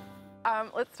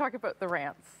 Let's talk about the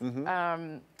rants.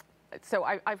 So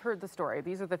I've heard the story.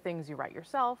 These are the things you write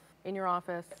yourself in your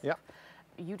office. Yep.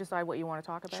 You decide what you want to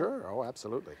talk about? Sure, oh,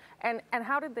 absolutely. And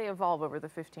how did they evolve over the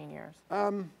 15 years?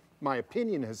 My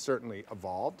opinion has certainly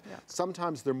evolved. Yeah.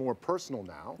 Sometimes they're more personal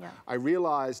now. Yeah. I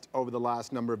realized over the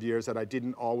last number of years that I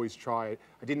didn't always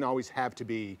have to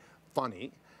be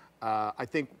funny. I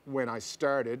think when I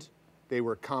started, they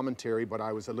were commentary, but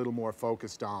I was a little more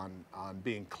focused on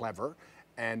being clever.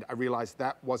 And I realized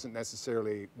that wasn't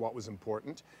necessarily what was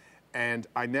important. And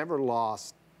I never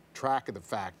lost track of the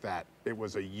fact that it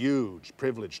was a huge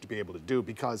privilege to be able to do,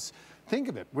 because think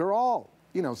of it, we're all,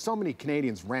 you know, so many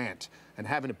Canadians rant and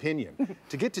have an opinion.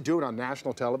 To get to do it on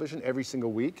national television every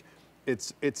single week,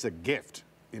 it's a gift.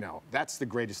 You know, that's the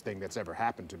greatest thing that's ever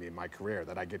happened to me in my career,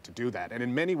 that I get to do that. And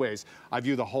in many ways, I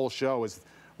view the whole show as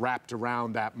wrapped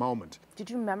around that moment. Do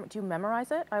you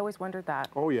memorize it? I always wondered that.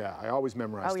 Oh yeah, I always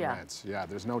memorize the rants. Yeah,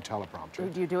 there's no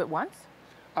teleprompter. Do you do it once?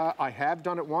 I have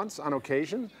done it once on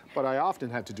occasion, but I often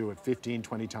have to do it 15,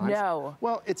 20 times. No.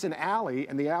 Well, it's an alley,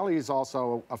 and the alley is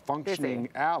also a functioning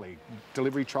alley.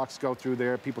 Delivery trucks go through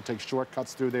there, people take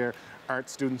shortcuts through there. Art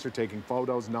students are taking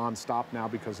photos nonstop now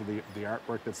because of the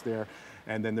artwork that's there.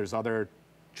 And then there's other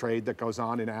trade that goes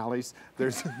on in alleys.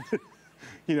 There's,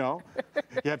 you know,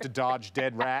 you have to dodge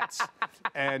dead rats.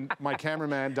 and my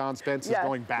cameraman, Don Spence, is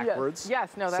going backwards.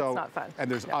 Yes, no, that's not fun. And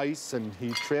there's ice, and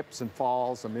he trips and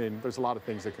falls. I mean, there's a lot of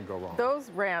things that can go wrong. Those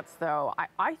rants, though,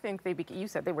 I think you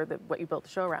said they were what you built the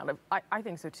show around. I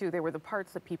think so, too. They were the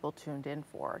parts that people tuned in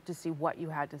for, to see what you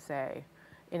had to say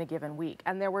in a given week.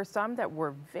 And there were some that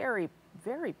were very,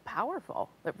 very powerful,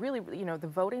 that really, you know, the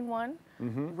voting one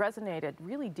resonated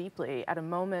really deeply at a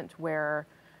moment where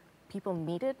people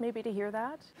needed maybe to hear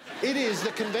that. It is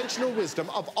the conventional wisdom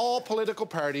of all political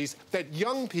parties that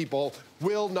young people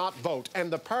will not vote.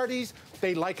 And the parties,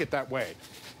 they like it that way.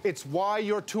 It's why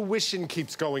your tuition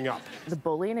keeps going up. The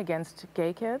bullying against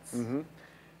gay kids.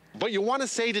 But you want to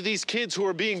say to these kids who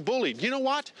are being bullied, you know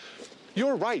what?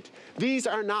 You're right. These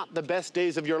are not the best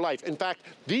days of your life. In fact,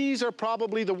 these are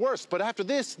probably the worst. But after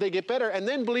this, they get better. And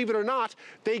then, believe it or not,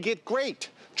 they get great.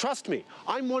 Trust me,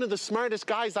 I'm one of the smartest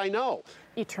guys I know.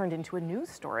 It turned into a news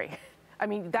story. I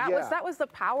mean, that was the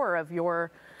power of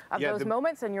those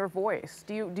moments and your voice.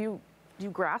 Do you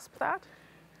grasp that?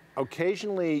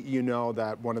 Occasionally, you know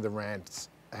that one of the rants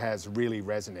has really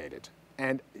resonated.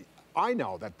 And I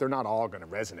know that they're not all going to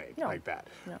resonate like that.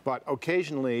 No. But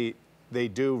occasionally, they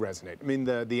do resonate. I mean,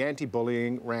 the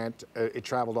anti-bullying rant, it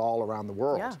traveled all around the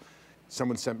world. Yeah.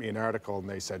 Someone sent me an article and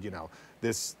they said, you know,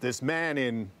 this man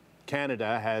in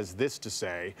Canada has this to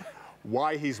say.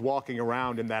 Why he's walking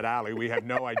around in that alley, we have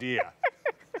no idea.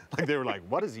 Like, they were like,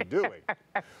 what is he doing?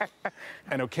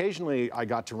 And occasionally I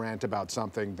got to rant about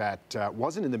something that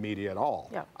wasn't in the media at all.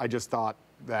 Yeah. I just thought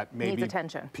that maybe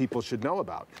people should know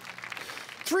about.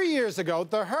 3 years ago,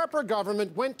 the Harper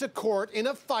government went to court in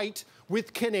a fight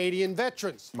with Canadian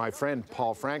veterans. My friend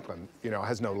Paul Franklin, you know,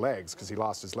 has no legs because he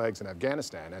lost his legs in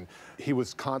Afghanistan, and he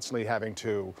was constantly having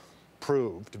to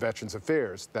prove to Veterans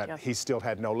Affairs that he still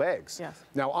had no legs. Yes.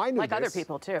 Now, I knew like other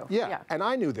people, too. Yeah, and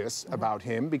I knew this about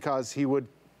him because he would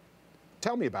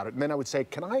tell me about it, and then I would say,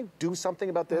 can I do something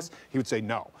about this? He would say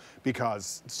no,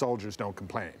 because soldiers don't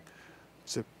complain.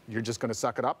 So you're just going to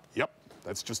suck it up? Yep,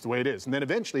 that's just the way it is. And then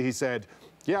eventually he said,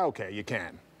 yeah, okay, you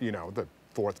can. You know, the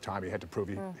fourth time he had to prove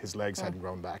his legs hadn't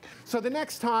grown back. So the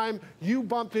next time you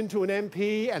bump into an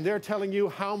MP and they're telling you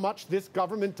how much this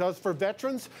government does for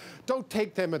veterans, don't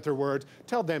take them at their word.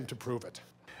 Tell them to prove it.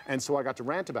 And so I got to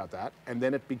rant about that, and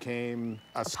then it became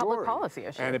a story. Public policy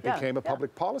issue. And it became a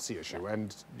public policy issue.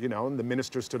 And, you know, and the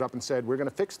minister stood up and said, we're going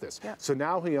to fix this. So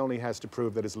now he only has to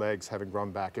prove that his legs haven't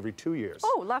grown back every 2 years.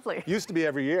 Oh, lovely. Used to be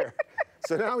every year.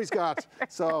 So now he's got,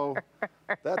 so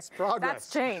that's progress.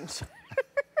 That's change.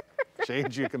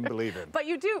 Change you can believe in. But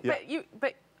you do,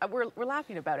 but we're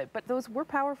laughing about it, but those were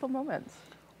powerful moments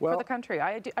for the country.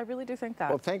 I really do think that.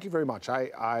 Well, thank you very much.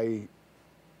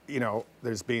 You know,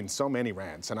 there's been so many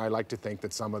rants, and I like to think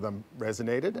that some of them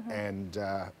resonated, and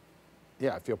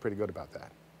yeah, I feel pretty good about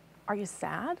that. Are you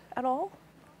sad at all?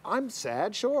 I'm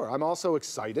sad, sure. I'm also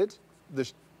excited.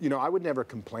 You know, I would never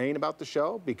complain about the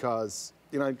show because,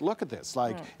 you know, look at this.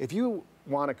 Like, if you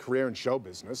want a career in show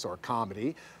business or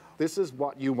comedy, this is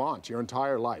what you want your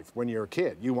entire life. When you're a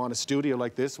kid, you want a studio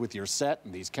like this with your set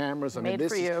and these cameras. I mean,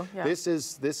 this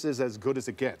is as good as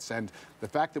it gets. And the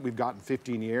fact that we've gotten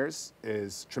 15 years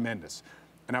is tremendous.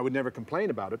 And I would never complain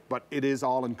about it, but it is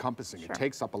all-encompassing. It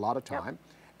takes up a lot of time,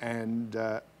 and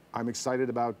I'm excited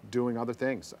about doing other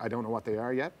things. I don't know what they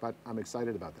are yet, but I'm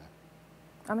excited about that.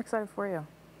 I'm excited for you.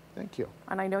 Thank you.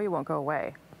 And I know you won't go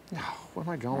away. No, where am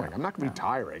I going? No, I'm not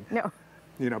retiring. No.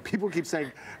 You know, people keep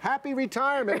saying, happy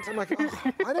retirement. I'm like,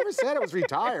 oh, I never said I was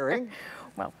retiring.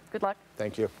 Well, good luck.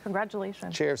 Thank you.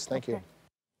 Congratulations. Cheers. Thank you.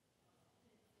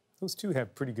 Those two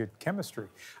have pretty good chemistry.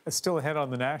 Still ahead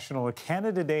on the national, a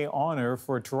Canada Day honor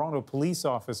for a Toronto police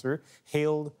officer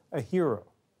hailed a hero.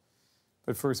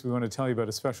 But first, we want to tell you about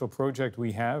a special project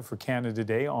we have for Canada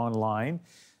Day online.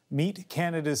 Meet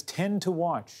Canada's 10 to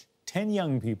watch, 10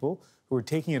 young people who are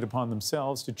taking it upon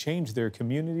themselves to change their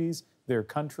communities, their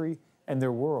country, and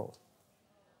their world.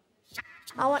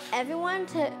 I want everyone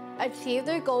to achieve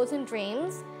their goals and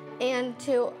dreams and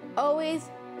to always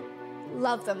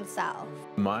love themselves.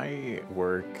 My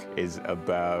work is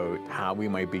about how we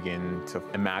might begin to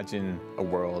imagine a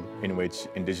world in which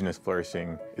Indigenous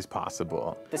flourishing is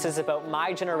possible. This is about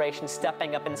my generation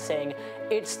stepping up and saying,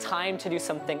 it's time to do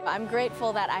something. I'm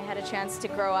grateful that I had a chance to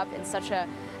grow up in such a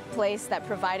place that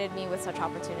provided me with such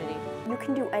opportunity. You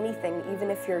can do anything, even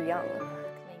if you're young.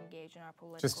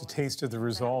 Just a taste of the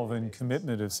resolve and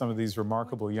commitment of some of these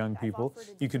remarkable young people.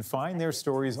 You can find their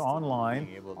stories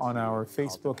online on our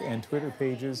Facebook and Twitter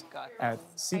pages at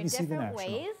CBC The National.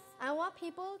 Ways, I want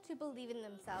people to believe in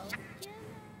themselves.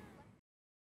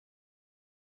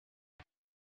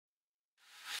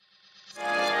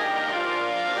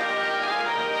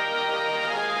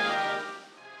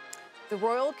 The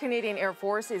Royal Canadian Air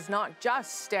Force is not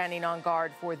just standing on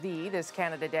guard for this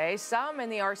Canada Day. Some in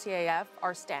the RCAF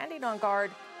are standing on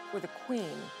guard for the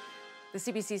Queen. The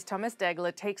CBC's Thomas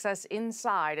Degla takes us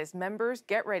inside as members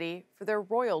get ready for their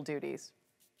royal duties.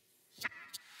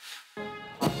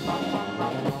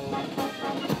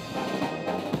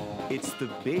 It's the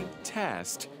big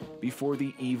test before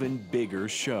the even bigger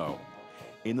show.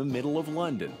 In the middle of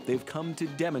London, they've come to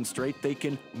demonstrate they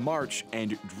can march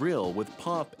and drill with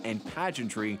pomp and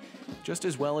pageantry just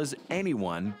as well as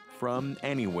anyone from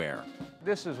anywhere.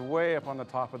 This is way up on the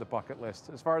top of the bucket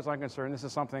list. As far as I'm concerned, this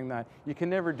is something that you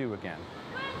can never do again.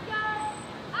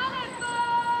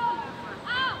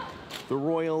 The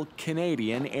Royal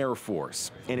Canadian Air Force.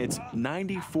 In its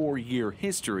 94-year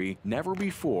history, never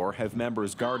before have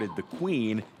members guarded the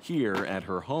Queen here at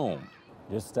her home.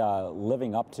 Just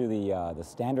living up to the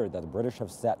standard that the British have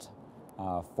set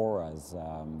for us.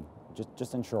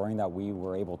 Just ensuring that we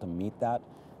were able to meet that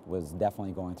was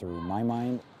definitely going through my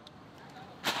mind.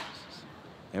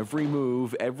 Every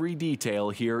move, every detail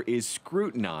here is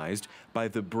scrutinized by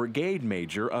the Brigade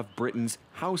Major of Britain's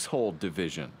Household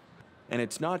Division. And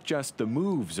it's not just the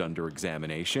moves under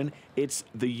examination, it's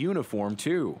the uniform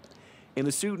too. In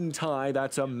the suit and tie,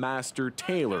 that's a master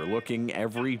tailor looking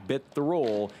every bit the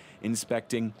role,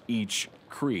 inspecting each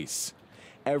crease.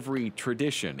 Every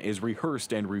tradition is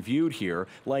rehearsed and reviewed here,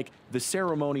 like the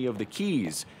ceremony of the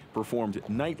keys, performed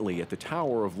nightly at the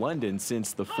Tower of London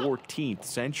since the 14th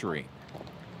century.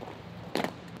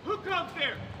 Who comes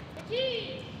there? The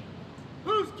keys!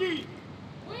 Whose keys?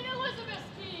 Queen Elizabeth's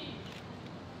keys!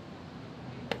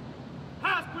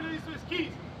 Pass Queen Elizabeth's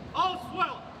keys! All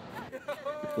swell!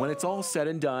 When it's all said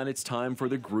and done, it's time for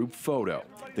the group photo.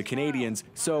 The Canadians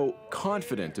so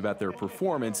confident about their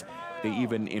performance, they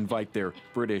even invite their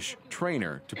British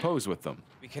trainer to pose with them.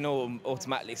 We can all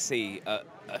automatically see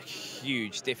a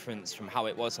huge difference from how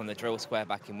it was on the drill square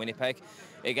back in Winnipeg.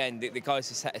 Again, the guys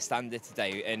have set a standard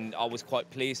today, and I was quite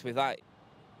pleased with that.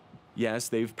 Yes,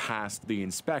 they've passed the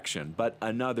inspection, but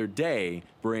another day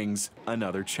brings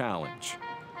another challenge.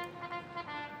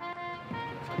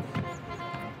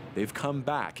 They've come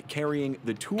back carrying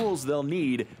the tools they'll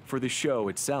need for the show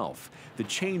itself. The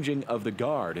changing of the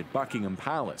guard at Buckingham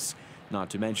Palace, not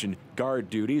to mention guard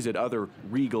duties at other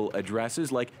regal addresses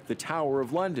like the Tower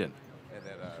of London.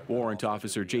 Warrant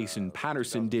Officer Jason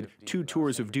Patterson did 2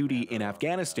 tours of duty in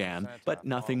Afghanistan, but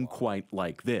nothing quite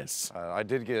like this. I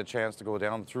did get a chance to go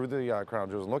down through the crown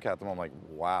jewels and look at them. I'm like,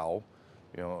 wow,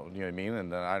 you know what I mean?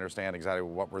 And then I understand exactly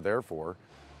what we're there for.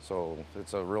 So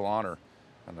it's a real honor.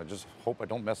 And I just hope I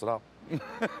don't mess it up,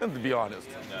 to be honest.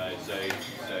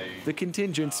 The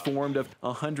contingent's formed of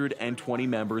 120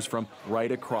 members from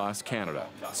right across Canada.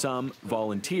 Some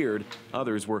volunteered,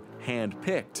 others were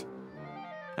hand-picked.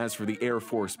 As for the Air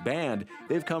Force Band,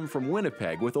 they've come from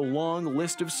Winnipeg with a long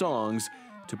list of songs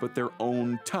to put their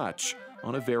own touch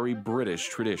on a very British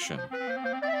tradition.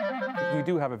 We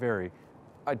do have a very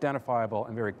identifiable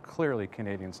and very clearly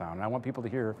Canadian sound. And I want people to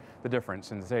hear the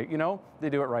difference and say, you know, they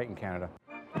do it right in Canada.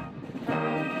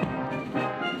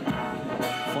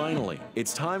 Finally,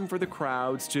 it's time for the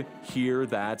crowds to hear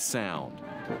that sound.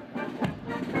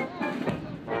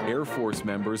 Air Force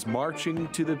members marching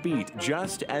to the beat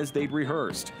just as they'd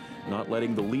rehearsed, not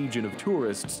letting the legion of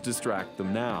tourists distract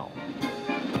them now.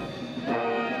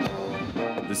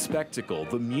 The spectacle,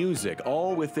 the music,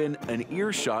 all within an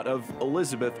earshot of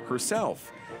Elizabeth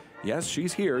herself. Yes,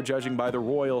 she's here, judging by the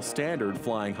royal standard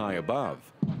flying high above.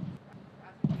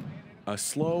 A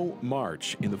slow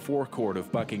march in the forecourt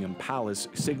of Buckingham Palace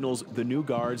signals the new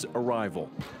guard's arrival.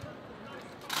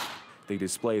 They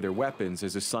display their weapons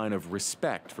as a sign of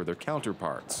respect for their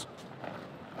counterparts.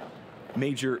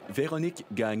 Major Véronique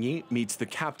Gagné meets the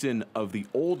captain of the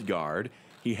Old Guard.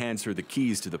 He hands her the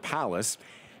keys to the palace.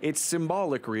 It's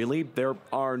symbolic, really. There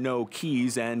are no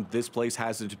keys, and this place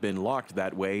hasn't been locked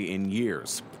that way in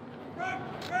years.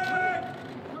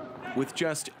 With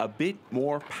just a bit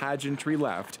more pageantry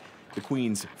left, the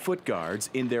Queen's foot guards,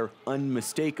 in their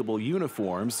unmistakable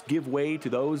uniforms, give way to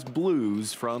those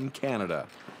blues from Canada.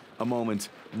 A moment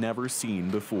never seen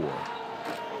before.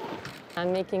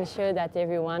 I'm making sure that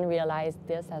everyone realizes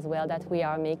this as well, that we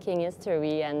are making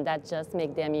history, and that just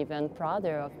makes them even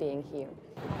prouder of being here.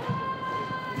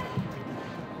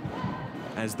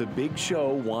 As the big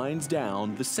show winds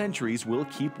down, the sentries will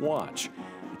keep watch.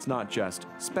 It's not just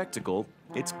spectacle,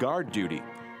 it's guard duty,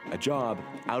 a job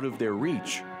out of their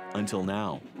reach until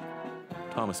now.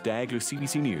 Thomas Dagler,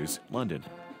 CBC News, London.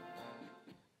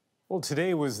 Well,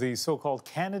 today was the so-called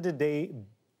Canada Day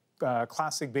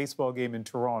classic baseball game in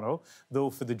Toronto, though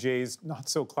for the Jays, not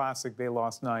so classic, they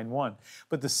lost 9-1.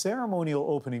 But the ceremonial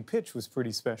opening pitch was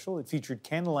pretty special. It featured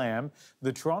Ken Lamb,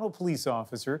 the Toronto police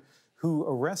officer who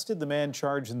arrested the man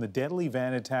charged in the deadly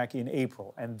van attack in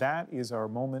April. And that is our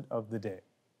moment of the day.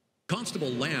 Constable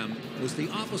Lamb was the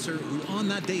officer who, on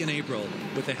that day in April,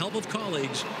 with the help of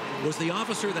colleagues, was the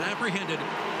officer that apprehended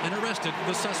and arrested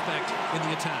the suspect in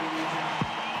the attack.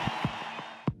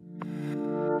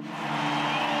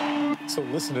 So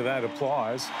listen to that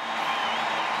applause.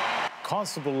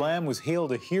 Constable Lamb was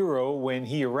hailed a hero when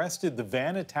he arrested the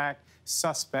van attack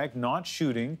suspect, not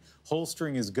shooting,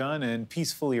 holstering his gun, and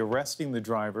peacefully arresting the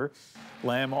driver.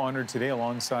 Lamb honored today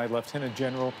alongside Lieutenant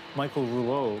General Michael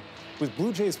Rouleau, with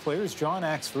Blue Jays players John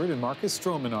Axford and Marcus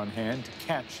Stroman on hand to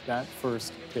catch that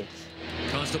first pitch.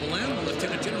 Constable Lamb,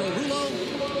 Lieutenant General Rouleau,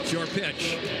 your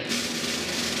pitch.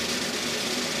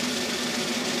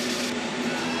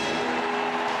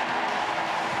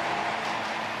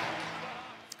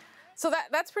 So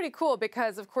that's pretty cool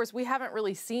because, of course, we haven't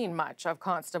really seen much of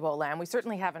Constable Lamb. We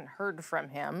certainly haven't heard from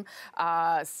him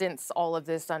since all of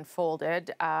this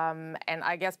unfolded. And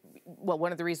I guess, well,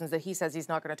 one of the reasons that he says he's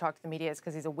not going to talk to the media is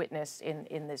because he's a witness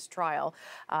in this trial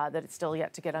that it's still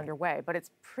yet to get underway. But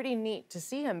it's pretty neat to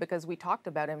see him because we talked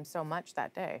about him so much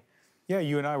that day. Yeah,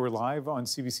 you and I were live on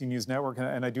CBC News Network,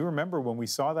 and I do remember when we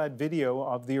saw that video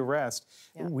of the arrest,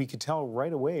 we could tell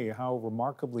right away how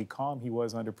remarkably calm he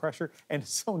was under pressure. And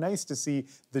it's so nice to see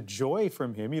the joy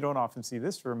from him. You don't often see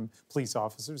this from police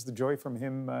officers, the joy from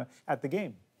him at the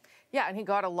game. Yeah, and he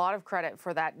got a lot of credit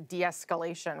for that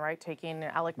de-escalation, right? Taking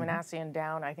Alec Manassian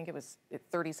down, I think it was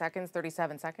 30 seconds,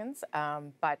 37 seconds.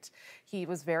 But he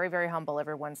was very, very humble,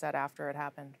 everyone said, after it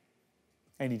happened.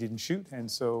 And he didn't shoot, and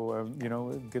so, you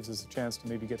know, it gives us a chance to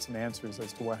maybe get some answers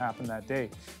as to what happened that day.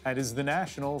 That is The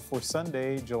National for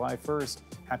Sunday, July 1st.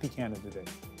 Happy Canada Day.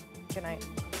 Good night.